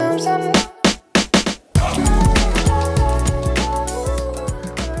This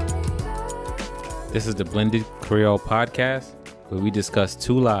is the Blended Creole Podcast, where we discuss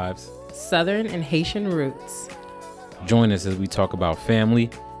two lives, Southern and Haitian roots. Join us as we talk about family,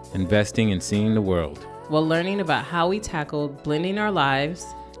 investing, and seeing the world. While learning about how we tackled blending our lives,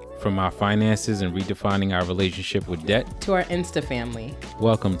 from our finances and redefining our relationship with debt, to our Insta family.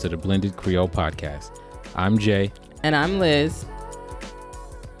 Welcome to the Blended Creole Podcast. I'm Jay. And I'm Liz.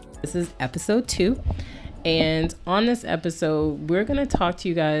 This is episode 2. And on this episode, we're going to talk to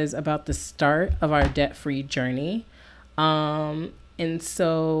you guys about the start of our debt-free journey. And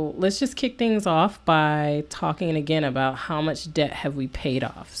so let's just kick things off by talking again about how much debt have we paid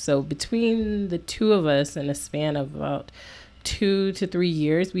off. So between the two of us, in a span of about 2 to 3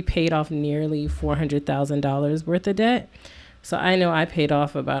 years, we paid off nearly $400,000 worth of debt. So I know I paid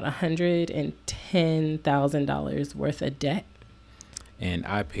off about $110,000 worth of debt. And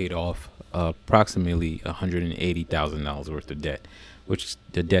I paid off approximately $180,000 worth of debt, which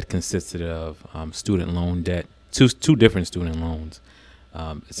the debt consisted of student loan debt, two different student loans,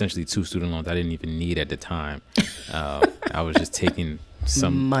 essentially 2 student loans I didn't even need at the time. I was just taking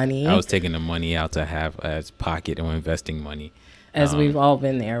some money. I was taking the money out to have as pocket or investing money. As we've all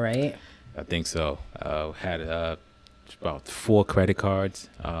been there, right? I think so. Had about 4 credit cards,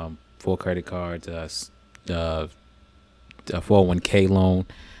 a 401k loan,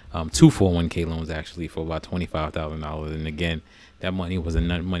 2 401k loans actually for about $25,000. And again, that money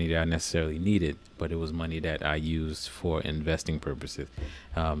wasn't money that I necessarily needed, but it was money that I used for investing purposes.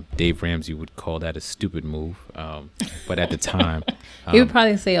 Dave Ramsey would call that a stupid move. But at the time, he would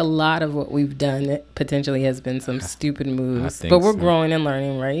probably say a lot of what we've done potentially has been some stupid moves, but we're growing and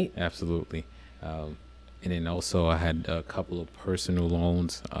learning, right? Absolutely. And then also I had a couple of personal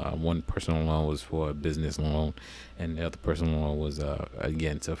loans. One personal loan was for a business loan, and the other personal loan was,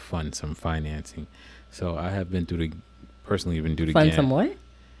 again, to fund some financing. So I have been through fund some what?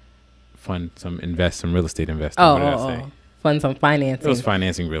 Fund some real estate investing. Fund some financing. It was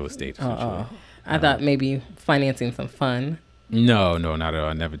financing real estate. Sure. I thought maybe financing some fun. No, not at all.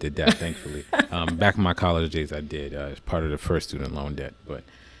 I never did that, thankfully. Back in my college days, I did as part of the first student loan debt, but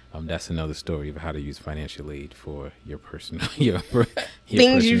that's another story of how to use financial aid for your personal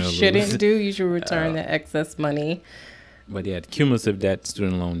things you shouldn't do. You should return the excess money. But yeah, the cumulative debt,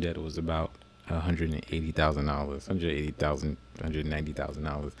 student loan debt, was about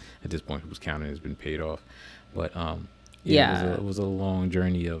 $190,000 at this point. Who's counting has been paid off, but it was a long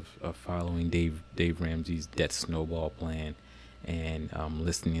journey of following Dave Ramsey's debt snowball plan, and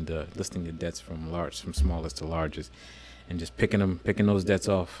listing the debts from smallest to largest, and just picking those debts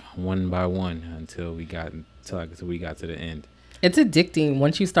off one by one until we got to the end. It's addicting.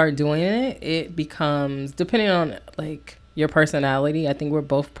 Once you start doing it, it becomes, depending on like your personality. I think we're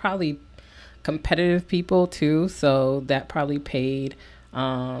both probably competitive people too, so that probably paid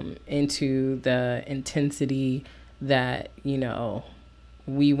into the intensity that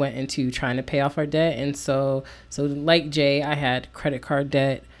we went into trying to pay off our debt. And so like Jay, I had credit card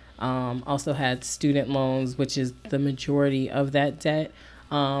debt, also had student loans, which is the majority of that debt.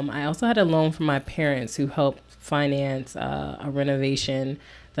 I also had a loan from my parents who helped finance a renovation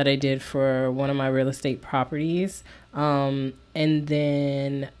that I did for one of my real estate properties. And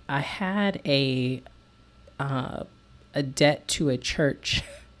then I had a debt to a church.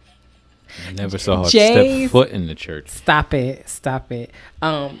 I never saw her step foot in the church. Stop it.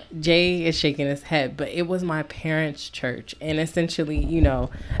 Jay is shaking his head, but it was my parents' church. And essentially,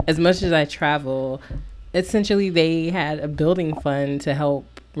 as much as I travel, essentially they had a building fund to help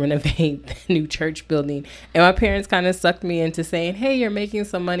renovate the new church building. And my parents kind of sucked me into saying, hey, you're making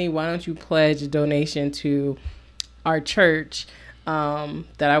some money. Why don't you pledge a donation to our church that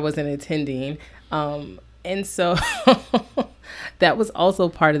I wasn't attending? And so that was also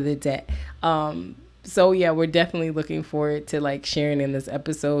part of the debt. So yeah, we're definitely looking forward to like sharing in this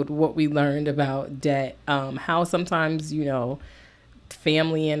episode what we learned about debt, how sometimes,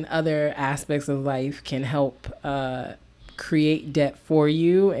 family and other aspects of life can help create debt for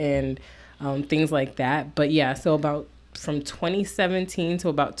you, and things like that. But yeah, so about from 2017 to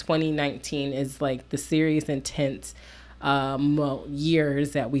about 2019 is like the serious, intense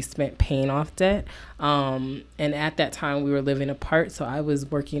years that we spent paying off debt. And at that time we were living apart. So I was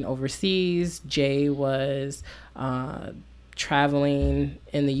working overseas. Jay was traveling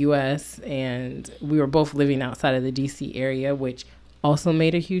in the US, and we were both living outside of the DC area, which also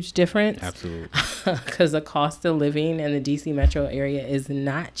made a huge difference. Absolutely. Because the cost of living in the DC metro area is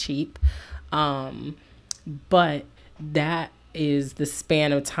not cheap. But that is the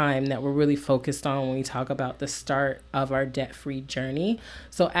span of time that we're really focused on when we talk about the start of our debt-free journey.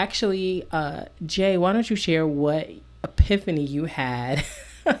 So actually, Jay, why don't you share what epiphany you had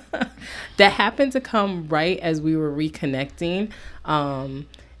that happened to come right as we were reconnecting,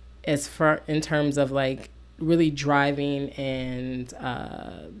 as far in terms of like really driving and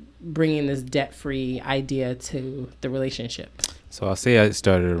bringing this debt-free idea to the relationship? So I'll say I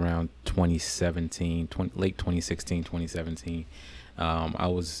started around 2017, late 2016, 2017. I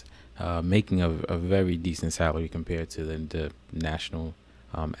was making a very decent salary compared to the national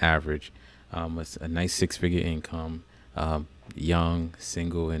average. It's a nice six-figure income, young,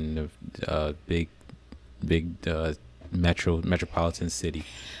 single in a big metropolitan city,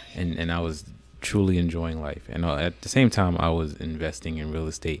 and I was truly enjoying life. And at the same time, I was investing in real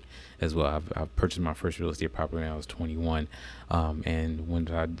estate as well. I've purchased my first real estate property when I was 21. And when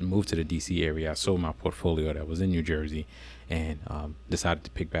I moved to the DC area, I sold my portfolio that was in New Jersey and decided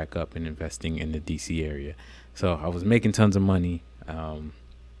to pick back up and investing in the DC area. So I was making tons of money.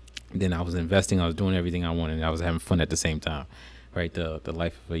 Then I was investing. I was doing everything I wanted. And I was having fun at the same time. Right, the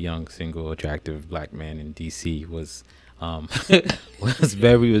life of a young, single, attractive black man in DC was was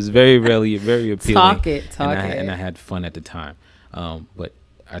very very appealing. Talk it. And I had fun at the time. But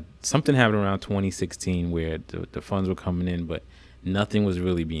something happened around 2016 where the funds were coming in, but nothing was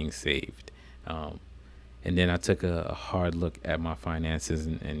really being saved. And then I took a hard look at my finances,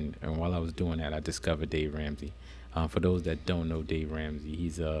 and while I was doing that, I discovered Dave Ramsey. For those that don't know Dave Ramsey,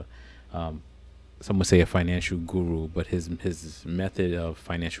 he's some would say a financial guru, but his method of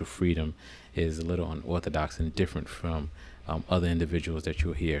financial freedom is a little unorthodox and different from other individuals that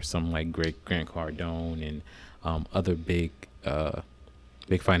you'll hear. Some like Grant Cardone and other big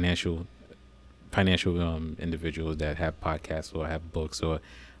financial individuals that have podcasts or have books or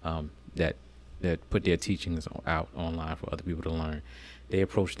that put their teachings out online for other people to learn. They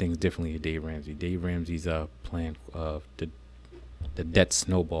approach things differently than Dave Ramsey. Dave Ramsey's plan of the debt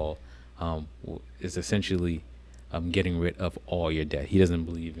snowball is essentially getting rid of all your debt. He doesn't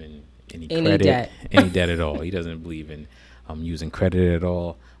believe in any credit, any debt at all. He doesn't believe in using credit at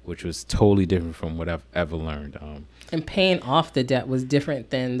all, which was totally different from what I've ever learned. And paying off the debt was different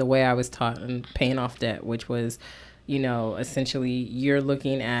than the way I was taught in paying off debt, which was, essentially you're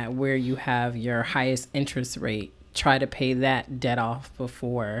looking at where you have your highest interest rate, try to pay that debt off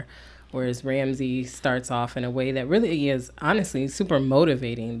before. Whereas Ramsey starts off in a way that really is honestly super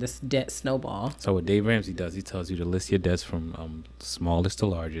motivating, this debt snowball. So what Dave Ramsey does, he tells you to list your debts from smallest to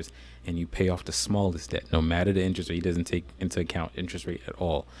largest, and you pay off the smallest debt, no matter the interest rate. He doesn't take into account interest rate at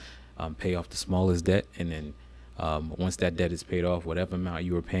all. Pay off the smallest debt, and then once that debt is paid off, whatever amount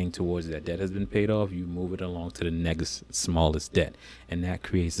you were paying towards that debt has been paid off, you move it along to the next smallest debt, and that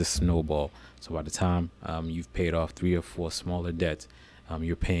creates a snowball. So by the time you've paid off 3 or 4 smaller debts,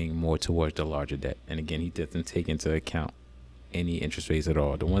 you're paying more towards the larger debt. And again, he doesn't take into account any interest rates at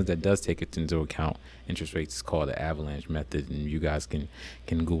all. The ones that does take it into account interest rates is called the avalanche method, and you guys can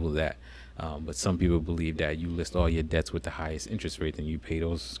Google that. But some people believe that you list all your debts with the highest interest rate, and you pay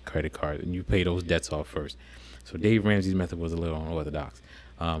those credit cards and you pay those debts off first. So Dave Ramsey's method was a little unorthodox.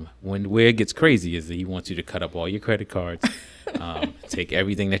 Where it gets crazy is that he wants you to cut up all your credit cards, take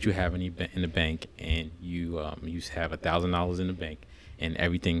everything that you have in the bank, and you have $1,000 in the bank. And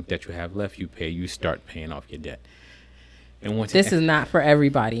everything that you have left, you start paying off your debt. And this is not for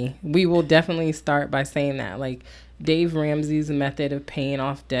everybody. We will definitely start by saying that. Like, Dave Ramsey's method of paying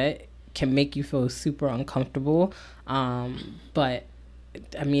off debt can make you feel super uncomfortable. But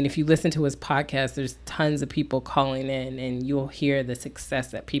I mean, if you listen to his podcast, there's tons of people calling in, and you'll hear the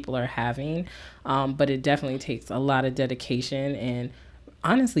success that people are having. But it definitely takes a lot of dedication and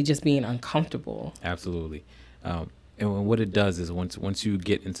honestly just being uncomfortable. Absolutely. And what it does is once you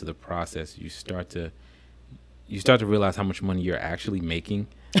get into the process, you start to realize how much money you're actually making.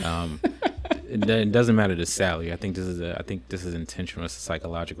 It doesn't matter the salary. I think this is intentional. It's a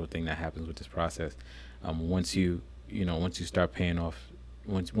psychological thing that happens with this process. Once you start paying off,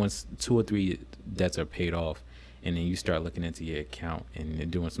 once 2 or 3 debts are paid off, and then you start looking into your account and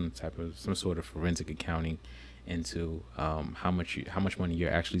doing some sort of forensic accounting into how much money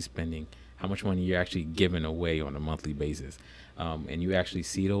you're actually spending, how much money you're actually giving away on a monthly basis, and you actually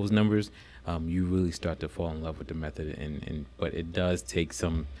see those numbers, you really start to fall in love with the method. But it does take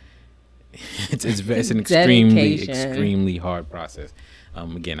some. It's an extremely hard process.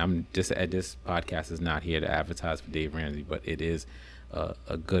 Again, I'm just at this podcast is not here to advertise for Dave Ramsey, but it is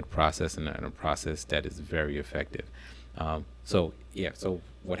a good process and a process that is very effective. So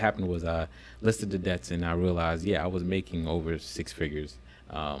what happened was I listed the debts, and I realized I was making over 6 figures.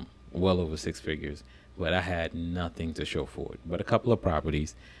 Well over 6 figures. but I had nothing to show for it. But a couple of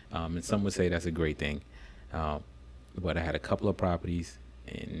properties, and some would say that's a great thing. But I had a couple of properties,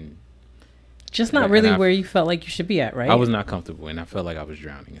 and just not really where you felt like you should be at, right? I was not comfortable, and I felt like I was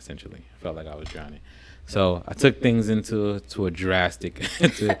drowning. Essentially, I felt like I was drowning. So I took things into a drastic,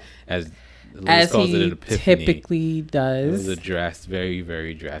 as he typically does. It was a very,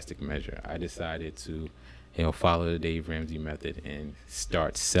 very drastic measure. I decided to, follow the Dave Ramsey method and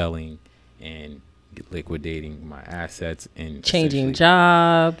start selling and liquidating my assets and changing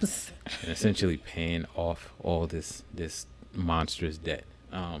jobs and essentially paying off all this monstrous debt.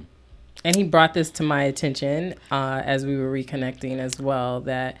 And he brought this to my attention as we were reconnecting as well,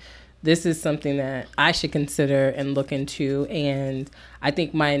 that this is something that I should consider and look into. And I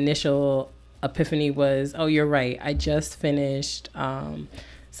think my initial epiphany was, oh, you're right. I just finished some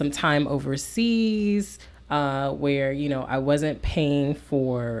time overseas where, I wasn't paying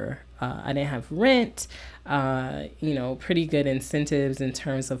for, I didn't have rent, pretty good incentives in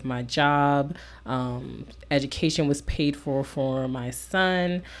terms of my job. Education was paid for my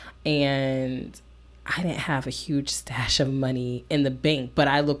son, and I didn't have a huge stash of money in the bank, but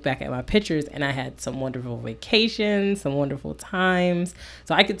I look back at my pictures and I had some wonderful vacations, some wonderful times.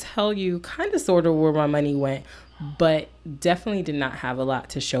 So I could tell you kind of sort of where my money went, but definitely did not have a lot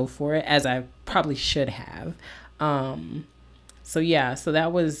to show for it, as I probably should have. So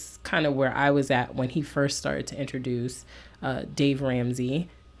that was kind of where I was at when he first started to introduce Dave Ramsey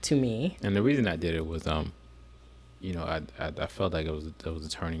to me. And the reason I did it was, I felt like it was a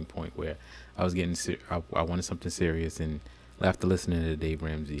turning point where I was getting I wanted something serious, and after listening to Dave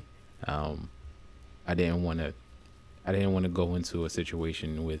Ramsey, I didn't want to go into a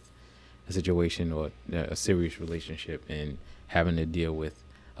situation or a serious relationship and having to deal with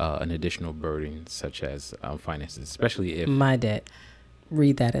an additional burden such as finances, especially if my debt.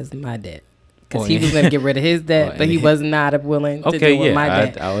 Read that as my debt. Because he was going to get rid of his debt, but he was not willing to deal with my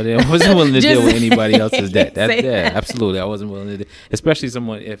debt. I wasn't willing to deal with anybody else's debt. That. Absolutely, I wasn't willing to. Especially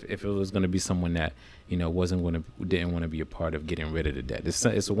someone, if it was going to be someone that didn't want to be a part of getting rid of the debt.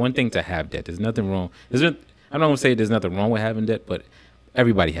 It's one thing to have debt. There's nothing wrong. I don't want to say there's nothing wrong with having debt, but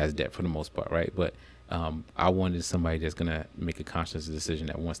everybody has debt for the most part, right? But I wanted somebody that's gonna make a conscious decision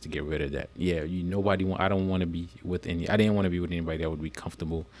that wants to get rid of that. Yeah, I don't want to be with I didn't want to be with anybody that would be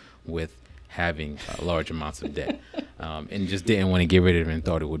comfortable with having large amounts of debt, and just didn't want to get rid of it and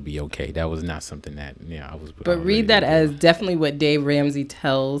thought it would be okay. That was not something that I was. But read that as definitely what Dave Ramsey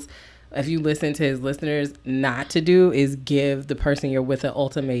tells. If you listen to his listeners, not to do is give the person you're with an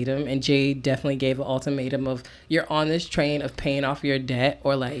ultimatum. And Jay definitely gave an ultimatum of, you're on this train of paying off your debt,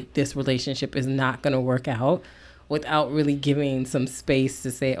 or like this relationship is not going to work out, without really giving some space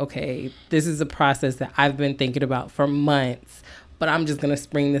to say, okay, this is a process that I've been thinking about for months, but I'm just going to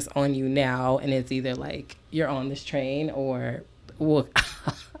spring this on you now. And it's either like, you're on this train, or I'll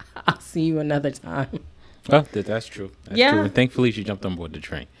see you another time. Oh, that's true. That's true. And thankfully she jumped on board the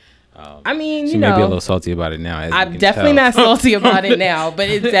train. She may be a little salty about it now. I'm definitely not salty about it now, but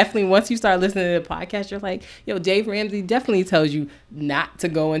it's definitely, once you start listening to the podcast, you're like, Dave Ramsey definitely tells you not to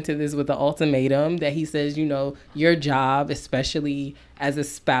go into this with an ultimatum, that he says, your job, especially as a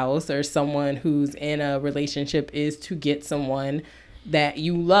spouse or someone who's in a relationship, is to get someone that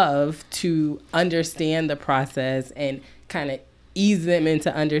you love to understand the process and kind of ease them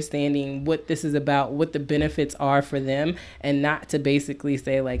into understanding what this is about, what the benefits are for them, and not to basically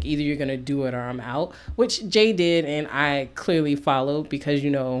say like, either you're going to do it or I'm out, which Jay did. And I clearly followed because, I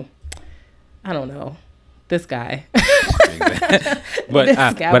don't know, this guy. But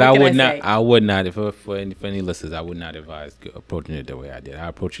I would not, for any listeners, I would not advise approaching it the way I did. I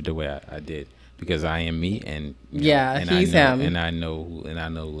approach it the way I did because I am me, and he's him, and I know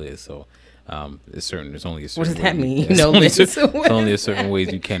Liz. So there's only a certain. What does that mean? There's only a certain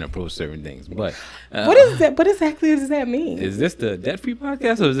ways you can approach certain things. But what is that? What exactly does that mean? Is this the debt-free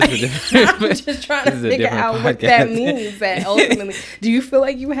podcast, or is this a different? I'm just trying to figure out what that means. That ultimately, do you feel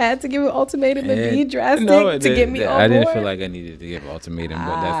like you had to give an ultimatum and be drastic to get me on board? I didn't feel like I needed to give an ultimatum,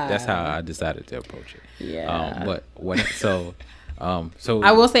 but that's how I decided to approach it. Yeah. But what? So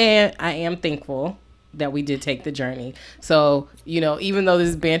I will say I am thankful that we did take the journey. So, even though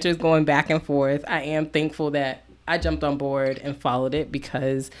this banter is going back and forth, I am thankful that I jumped on board and followed it,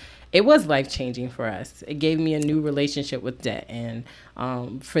 because it was life-changing for us. It gave me a new relationship with debt, and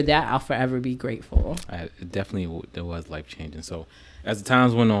for that, I'll forever be grateful. It was life-changing. So as the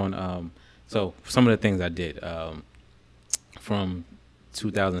times went on, so some of the things I did from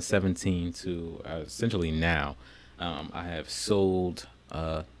 2017 to essentially now, I have sold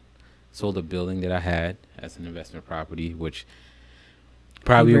a building that I had as an investment property, which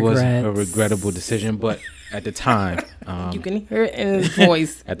Probably was a regrettable decision, but at the time, you can hear it in his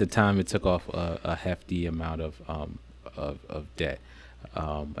voice. At the time, it took off a hefty amount of debt.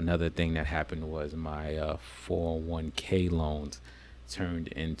 Another thing that happened was my 401k loans turned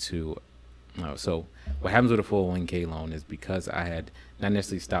into. So what happens with a 401k loan is because I had not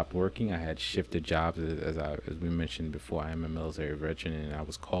necessarily stopped working, I had shifted jobs as we mentioned before. I am a military veteran and I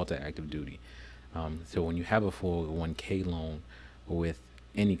was called to active duty. So when you have a 401k loan with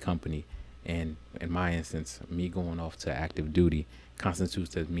any company, and in my instance, me going off to active duty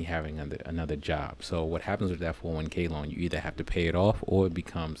constitutes as me having another job. So what happens with that 401k loan, you either have to pay it off or it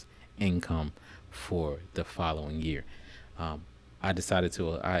becomes income for the following year. I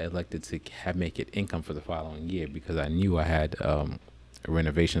elected to make it income for the following year because I knew I had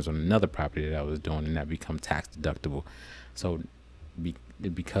renovations on another property that I was doing, and that become tax deductible. So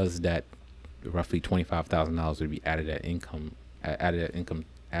because that roughly $25,000 would be added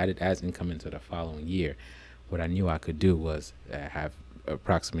as income into the following year, what I knew I could do was have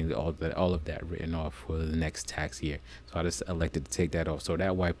approximately all of that written off for the next tax year. So I just elected to take that off. So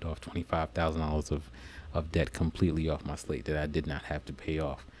that wiped off $25,000 of debt completely off my slate that I did not have to pay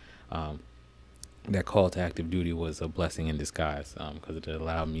off. That call to active duty was a blessing in disguise because it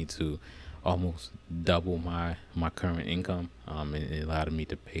allowed me to almost double my current income, and it allowed me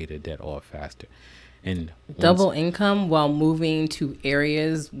to pay the debt off faster. And double income while moving to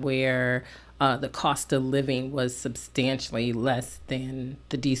areas where the cost of living was substantially less than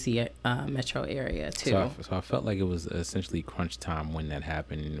the DC metro area too. So I felt like it was essentially crunch time when that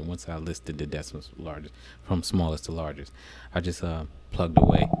happened. And once I listed the decimals largest, from smallest to largest, I just plugged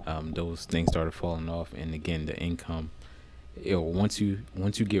away. Those things started falling off, and again, the income. Once you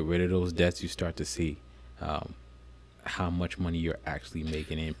get rid of those debts, you start to see how much money you're actually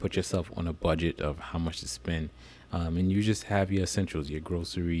making, and put yourself on a budget of how much to spend. And you just have your essentials, your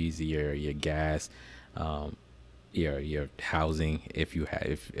groceries, your gas, your housing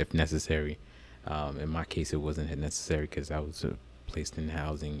if necessary. In my case, it wasn't necessary because I was placed in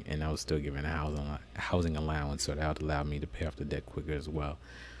housing, and I was still given a housing allowance, so that would allow me to pay off the debt quicker as well.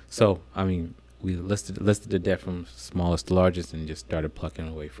 So I mean, we listed the debt from smallest to largest and just started plucking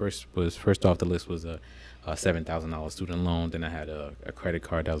away. First off the list was a $7,000 student loan. Then I had a credit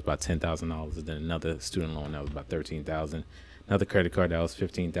card that was about $10,000. Then another student loan that was about $13,000. Another credit card that was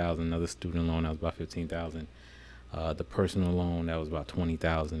 $15,000. Another student loan that was about $15,000. The personal loan that was about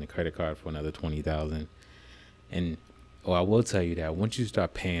 $20,000. The credit card for another $20,000. And I will tell you that once you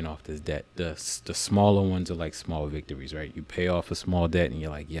start paying off this debt, the smaller ones are like small victories, right? You pay off a small debt and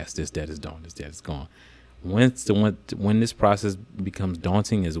you're like, yes, this debt is done. This debt is gone. When this process becomes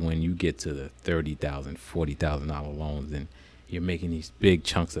daunting is when you get to the $30,000, $40,000 loans, and you're making these big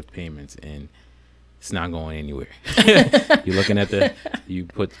chunks of payments, and it's not going anywhere. You're looking at you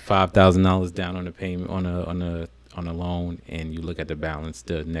put $5,000 down on a payment on a loan, and you look at the balance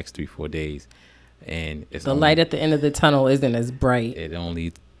the next 3-4 days, and it's the light at the end of the tunnel isn't as bright. It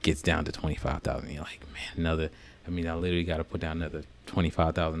only gets down to $25,000. You're like, man, I literally got to put down another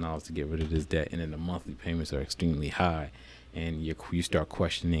 $25,000 to get rid of this debt, and then the monthly payments are extremely high, and you start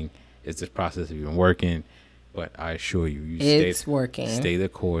questioning, is this process even working? But I assure you, it's working. Stay the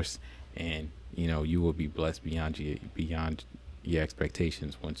course, and you will be blessed beyond your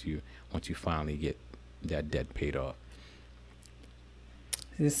expectations once you finally get that debt paid off.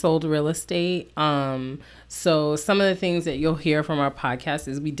 Sold real estate. So some of the things that you'll hear from our podcast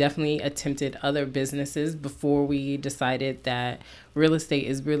is we definitely attempted other businesses before we decided that real estate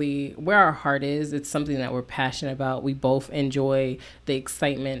is really where our heart is. It's something that we're passionate about. We both enjoy the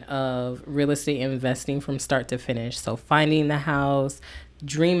excitement of real estate investing from start to finish. So finding the house,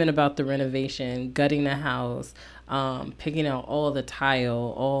 dreaming about the renovation, gutting the house, picking out all the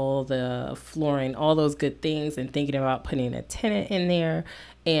tile, all the flooring, all those good things, and thinking about putting a tenant in there.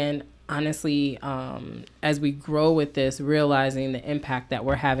 And honestly, as we grow with this, realizing the impact that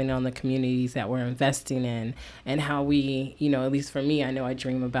we're having on the communities that we're investing in, and how we, at least for me, I know I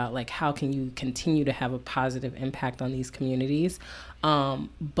dream about like, how can you continue to have a positive impact on these communities?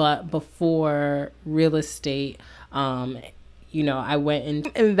 But before real estate, I went in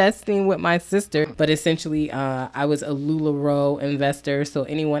investing with my sister, but essentially I was a LuLaRoe investor. So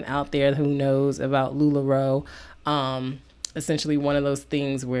anyone out there who knows about LuLaRoe, essentially one of those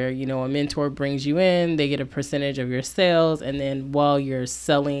things where, a mentor brings you in, they get a percentage of your sales. And then while you're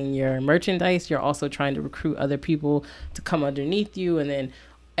selling your merchandise, you're also trying to recruit other people to come underneath you. And then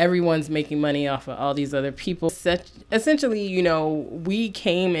everyone's making money off of all these other people. Essentially, we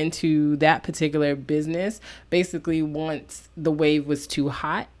came into that particular business basically once the wave was too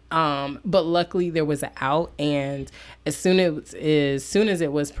hot But luckily there was an out, and as soon as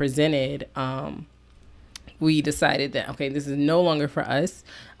it was presented, we decided that, okay, this is no longer for us.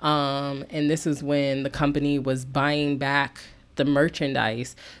 And this is when the company was buying back the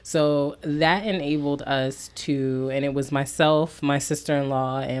merchandise. So that enabled us to, and it was myself, my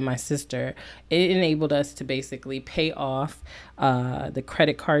sister-in-law, and my sister, it enabled us to basically pay off the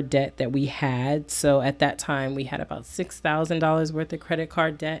credit card debt that we had. So at that time, we had about $6,000 worth of credit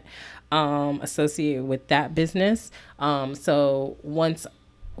card debt associated with that business. So once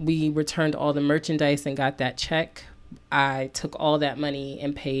we returned all the merchandise and got that check, I took all that money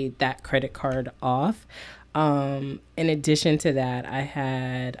and paid that credit card off. In addition to that, I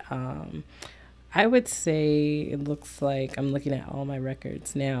had, I would say it looks like I'm looking at all my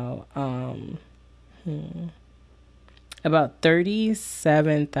records now. About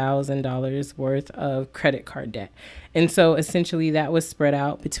 $37,000 worth of credit card debt. And so essentially that was spread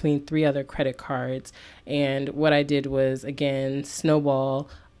out between 3 other credit cards. And what I did was, again, the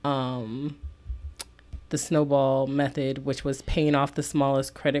snowball method, which was paying off the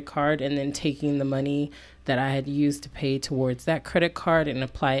smallest credit card and then taking the money that I had used to pay towards that credit card and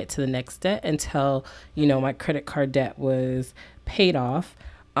apply it to the next debt until, my credit card debt was paid off.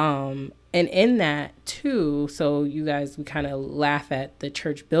 And in that too, so you guys, we kind of laugh at the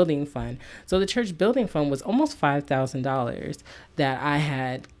church building fund. So the church building fund was almost $5,000 that I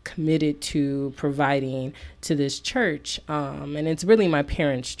had committed to providing to this church. And it's really my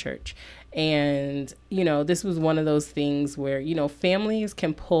parents' church. And, this was one of those things where, families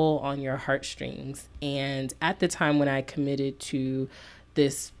can pull on your heartstrings. And at the time when I committed to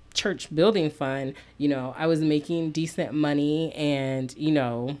this church building fund, I was making decent money, and,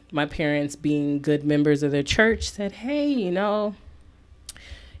 my parents, being good members of their church, said, hey,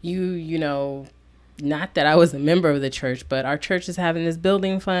 not that I was a member of the church, but our church is having this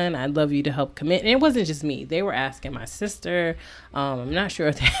building fund. I'd love you to help commit. And it wasn't just me. They were asking my sister. I'm not sure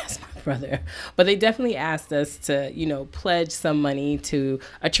if they asked my brother, but they definitely asked us to, pledge some money to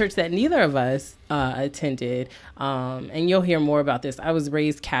a church that neither of us attended. And you'll hear more about this. I was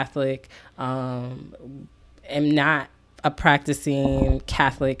raised Catholic, am not a practicing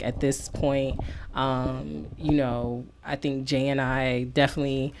Catholic at this point. I think Jay and I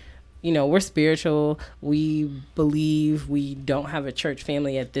definitely, we're spiritual. We believe we don't have a church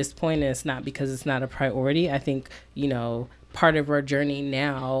family at this point, and it's not because it's not a priority. I think, part of our journey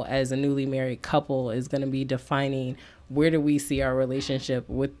now as a newly married couple is going to be defining where do we see our relationship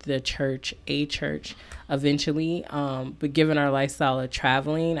with the church, a church eventually. But given our lifestyle of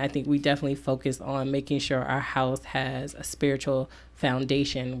traveling, I think we definitely focus on making sure our house has a spiritual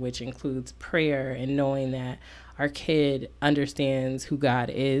foundation, which includes prayer and knowing that our kid understands who God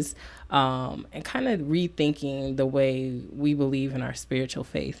is, and kind of rethinking the way we believe in our spiritual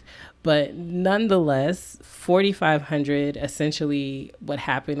faith. But nonetheless, 4,500, essentially what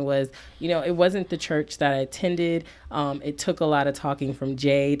happened was, it wasn't the church that I attended. It took a lot of talking from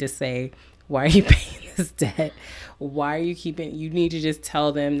Jay to say, why are you paying this debt? Why are you keeping, you need to just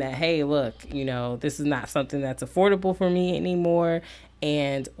tell them that, hey, look, this is not something that's affordable for me anymore,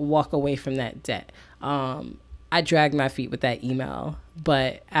 and walk away from that debt. I dragged my feet with that email,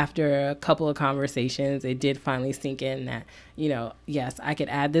 but after a couple of conversations, it did finally sink in that, yes, I could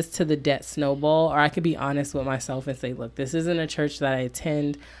add this to the debt snowball, or I could be honest with myself and say, look, this isn't a church that I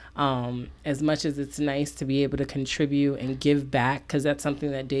attend. As much as it's nice to be able to contribute and give back, because that's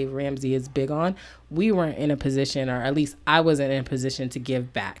something that Dave Ramsey is big on, we weren't in a position, or at least I wasn't in a position, to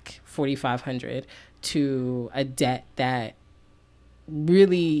give back $4,500 to a debt that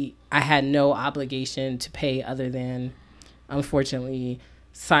really I had no obligation to pay, other than, unfortunately,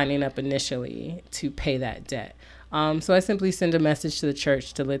 signing up initially to pay that debt. So I simply send a message to the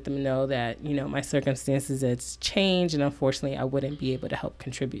church to let them know that, my circumstances has changed, and unfortunately I wouldn't be able to help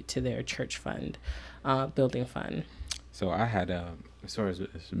contribute to their church fund, building fund. So I had, as far as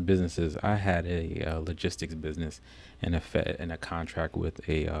businesses, I had a logistics business and a contract with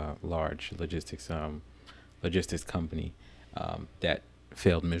a large logistics company that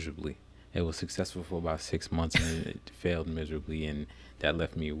failed miserably. It was successful for about 6 months, and it failed miserably, and that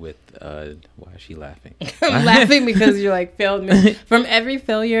left me with why is she laughing? I'm laughing because you're like, failed from every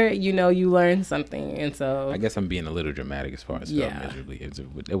failure, you learn something. And so I guess I'm being a little dramatic as far as failed miserably.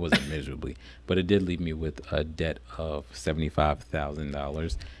 It wasn't miserably, but it did leave me with a debt of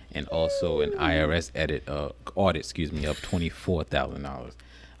 $75,000 and also an IRS audit of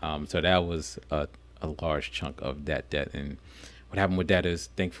 $24,000. So that was a large chunk of that debt. And what happened with that is,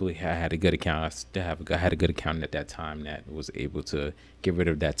 thankfully, I had a good account. I had a good accountant at that time that was able to get rid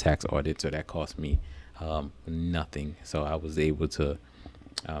of that tax audit. So that cost me nothing. So I was able to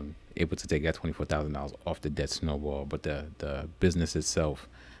able to take that $24,000 off the debt snowball. But the business itself,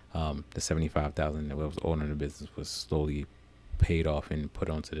 the $75,000 that was owing the business was slowly paid off and put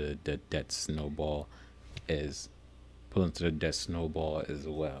onto the debt snowball as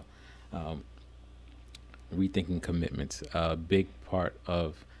well. Um, Rethinking commitments. A big part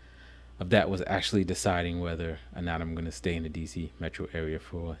of that was actually deciding whether or not I'm going to stay in the DC metro area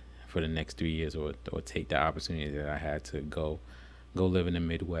for the next 3 years, or take the opportunity that I had to go live in the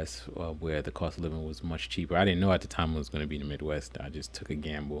Midwest, where the cost of living was much cheaper. I didn't know at the time it was going to be in the Midwest. I just took a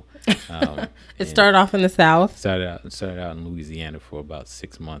gamble. It started off in the South. Started out in Louisiana for about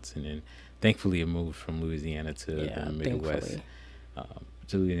 6 months, and then thankfully it moved from Louisiana to the Midwest.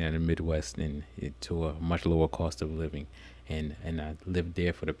 To Louisiana, Midwest, and to a much lower cost of living, and I lived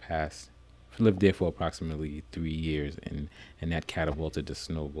there for approximately 3 years, and that catapulted the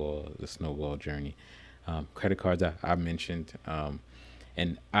snowball journey. Credit cards I mentioned,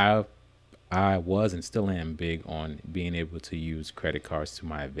 and I was and still am big on being able to use credit cards to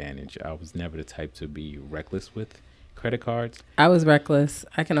my advantage. I was never the type to be reckless with credit cards. I was reckless.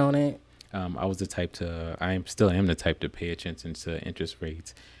 I can own it. I was the type to, still am the type to pay attention to interest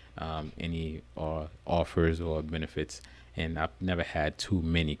rates, any offers or benefits. And I've never had too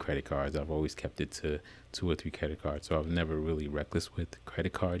many credit cards. I've always kept it to 2 or 3 credit cards. So I was never really reckless with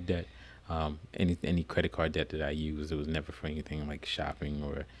credit card debt. Any credit card debt that I used, it was never for anything like shopping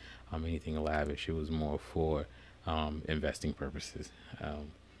or anything lavish. It was more for investing purposes.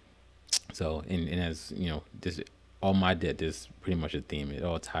 So, and as you know, this all my debt is pretty much a theme. It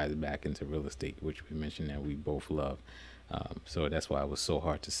all ties back into real estate, which we mentioned that we both love. So that's why it was so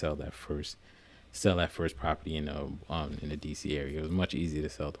hard to sell that first property in the DC area. It was much easier to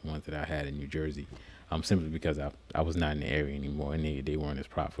sell the ones that I had in New Jersey, simply because I was not in the area anymore, and they weren't as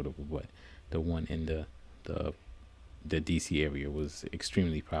profitable. But the one in the DC area was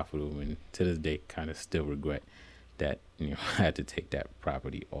extremely profitable, and to this day, kind of still regret that I had to take that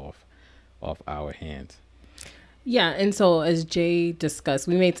property off our hands. Yeah, and so as Jay discussed,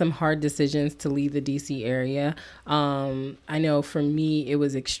 we made some hard decisions to leave the DC area. I know for me, it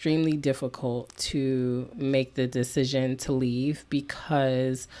was extremely difficult to make the decision to leave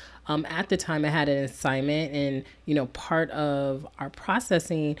because at the time I had an assignment, and part of our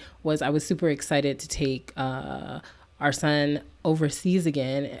processing was I was super excited to take our son overseas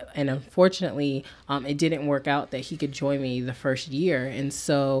again, and unfortunately it didn't work out that he could join me the first year. And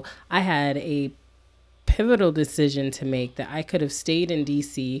so I had a pivotal decision to make that I could have stayed in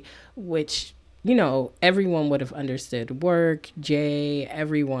DC, which everyone would have understood, work, Jay,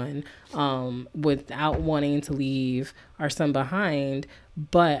 everyone, without wanting to leave our son behind.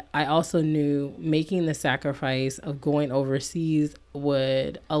 But I also knew making the sacrifice of going overseas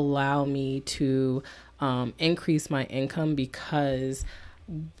would allow me to increase my income, because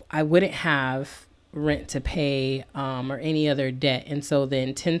I wouldn't have rent to pay or any other debt. And so the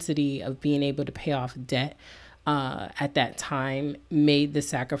intensity of being able to pay off debt at that time made the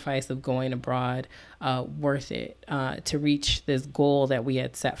sacrifice of going abroad worth it to reach this goal that we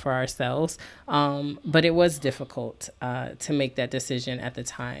had set for ourselves. But it was difficult to make that decision at the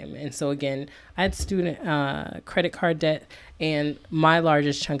time. And so again, I had student credit card debt, and my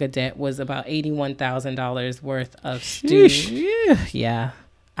largest chunk of debt was about $81,000 worth of student. Yeah.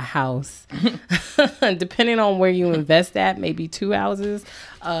 A house, depending on where you invest at, maybe 2 houses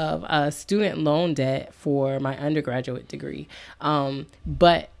of student loan debt for my undergraduate degree.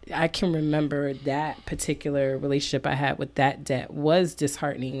 But I can remember that particular relationship I had with that debt was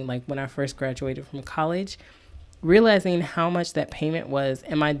disheartening. Like when I first graduated from college, realizing how much that payment was,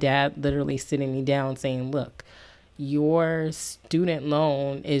 and my dad literally sitting me down saying, look, your student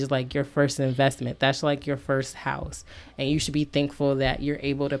loan is like your first investment. That's like your first house. And you should be thankful that you're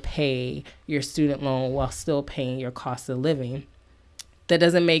able to pay your student loan while still paying your cost of living. That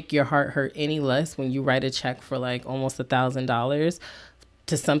doesn't make your heart hurt any less when you write a check for like almost $1,000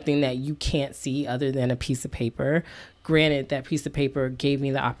 to something that you can't see other than a piece of paper. Granted, that piece of paper gave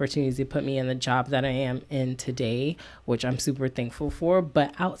me the opportunity to put me in the job that I am in today, which I'm super thankful for.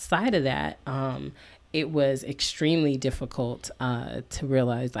 But outside of that, it was extremely difficult to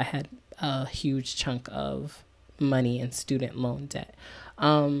realize I had a huge chunk of money in student loan debt.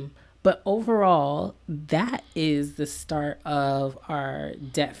 But overall, that is the start of our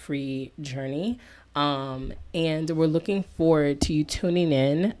debt-free journey. And we're looking forward to you tuning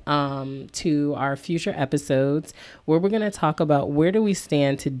in to our future episodes, where we're going to talk about where do we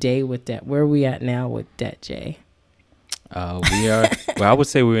stand today with debt? Where are we at now with debt, Jay? We are, I would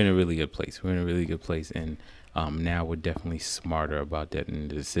say we're in a really good place. We're in a really good place. And now we're definitely smarter about that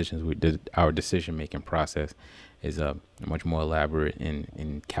and the decisions, our decision-making process. is much more elaborate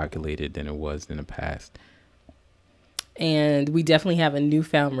and calculated than it was in the past. And we definitely have a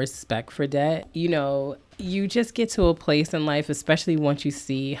newfound respect for debt. You know, you just get to a place in life, especially once you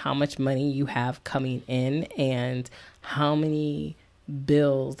see how much money you have coming in and how many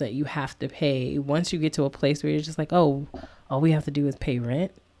bills that you have to pay. Once you get to a place where you're just like, oh, all we have to do is pay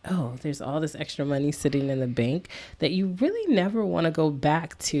rent. Oh, there's all this extra money sitting in the bank, that you really never want to go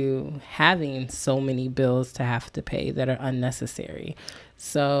back to having so many bills to have to pay that are unnecessary.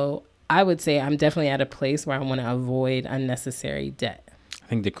 So I would say I'm definitely at a place where I want to avoid unnecessary debt. I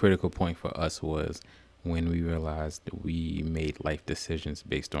think the critical point for us was when we realized that we made life decisions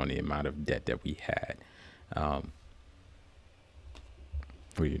based on the amount of debt that we had. What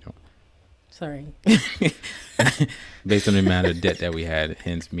are you doing? Sorry. Based on the amount of debt that we had,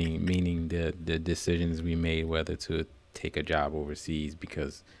 hence meaning the decisions we made, whether to take a job overseas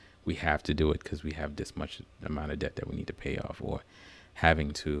because we have to do it because we have this much amount of debt that we need to pay off, or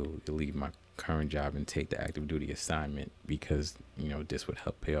having to leave my current job and take the active duty assignment because, you know, this would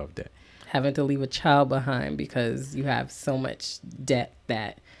help pay off debt. Having to leave a child behind because you have so much debt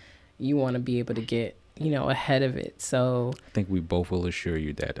that you want to be able to get, you know, ahead of it. So I think we both will assure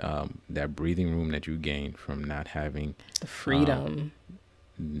you that that breathing room that you gain from not having the freedom,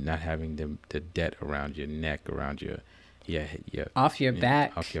 not having the debt around your neck, around your off your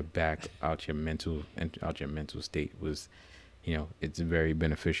back, out your mental state was, you know, it's very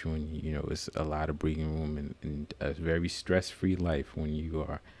beneficial when you know it's a lot of breathing room and a very stress-free life when you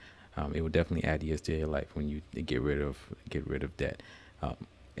are. It will definitely add years to your life when you get rid of debt.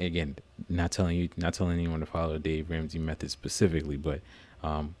 Again, not telling anyone to follow the Dave Ramsey method specifically, but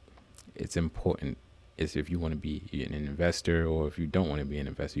it's important. Is if you want to be an investor, or if you don't want to be an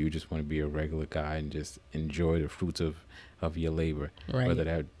investor, you just want to be a regular guy and just enjoy the fruits of your labor. Right.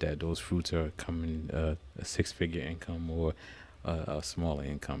 Whether that those fruits are coming a six-figure income or a smaller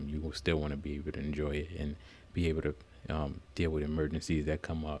income, you will still want to be able to enjoy it and be able to deal with emergencies that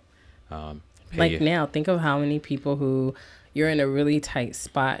come up. Now, think of how many people who you're in a really tight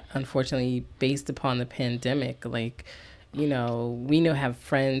spot, unfortunately, based upon the pandemic. Like, you know, we have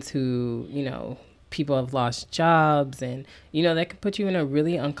friends who, you know, people have lost jobs, and, you know, that can put you in a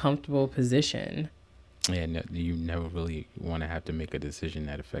really uncomfortable position. And you never really want to have to make a decision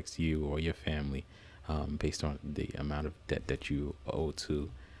that affects you or your family based on the amount of debt that you owe to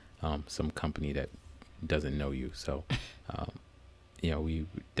some company that doesn't know you. So, you know,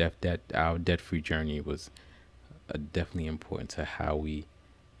 our debt-free journey was definitely important to how we,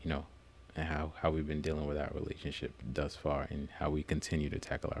 you know, and how we've been dealing with our relationship thus far, and how we continue to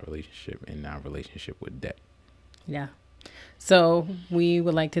tackle our relationship and our relationship with debt. Yeah. So we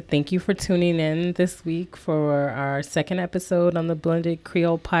would like to thank you for tuning in this week for our second episode on the Blended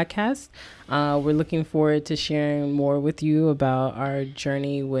Creole podcast. We're looking forward to sharing more with you about our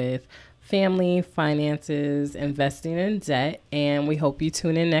journey with family, finances, investing in debt, and we hope you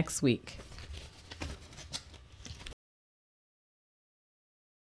tune in next week.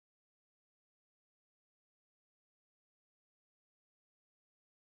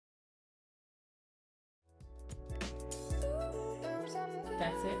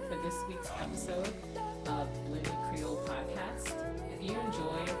 That's it for this week's episode of Blended Creole Podcast. If you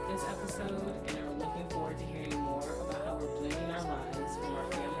enjoyed this episode and are looking forward to hearing more about how we're blending our lives from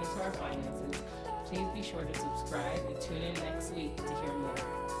our family to our finances, please be sure to subscribe and tune in next week to hear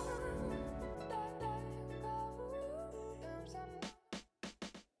more.